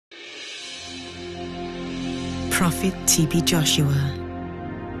Prophet T.B. Joshua,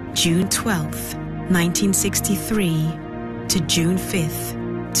 June 12th, 1963 to June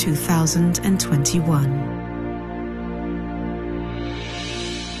 5th,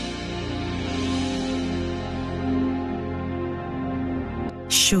 2021.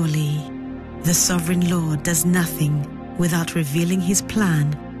 Surely, the Sovereign Lord does nothing without revealing his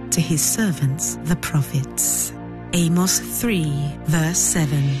plan to his servants, the prophets. Amos 3, verse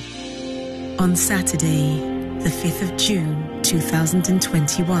 7. On Saturday, the 5th of June,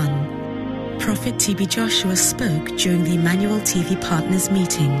 2021, Prophet T.B. Joshua spoke during the Emmanuel TV Partners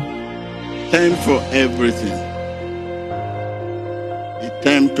meeting. Time for everything. The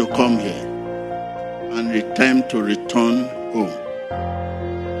time to come here and the time to return home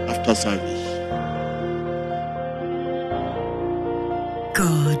after service.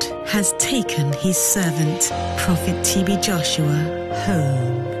 God has taken his servant, Prophet T.B. Joshua,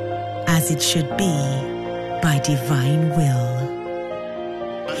 home, as it should be, by divine will.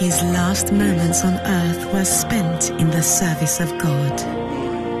 His last moments on earth were spent in the service of God.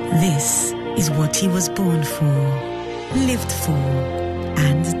 This is what he was born for, lived for,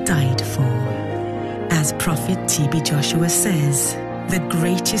 and died for. As Prophet T.B. Joshua says, the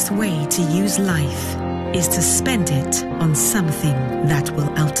greatest way to use life is to spend it on something that will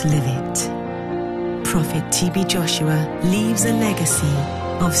outlive it. Prophet T.B. Joshua leaves a legacy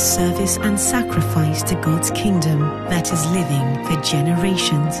of service and sacrifice to God's kingdom that is living for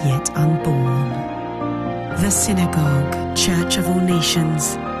generations yet unborn. The Synagogue, Church of All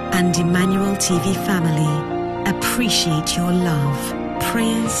Nations, and Emmanuel TV family appreciate your love,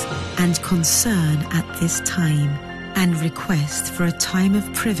 prayers, and concern at this time, and request for a time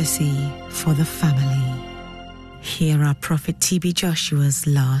of privacy for the family. Here are Prophet T.B. Joshua's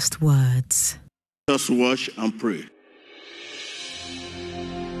last words. Just watch and pray.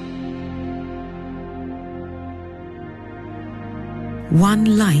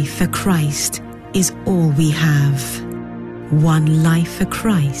 One life for Christ is all we have. One life for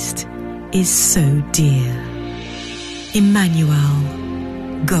Christ is so dear.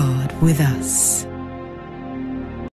 Emmanuel, God with us.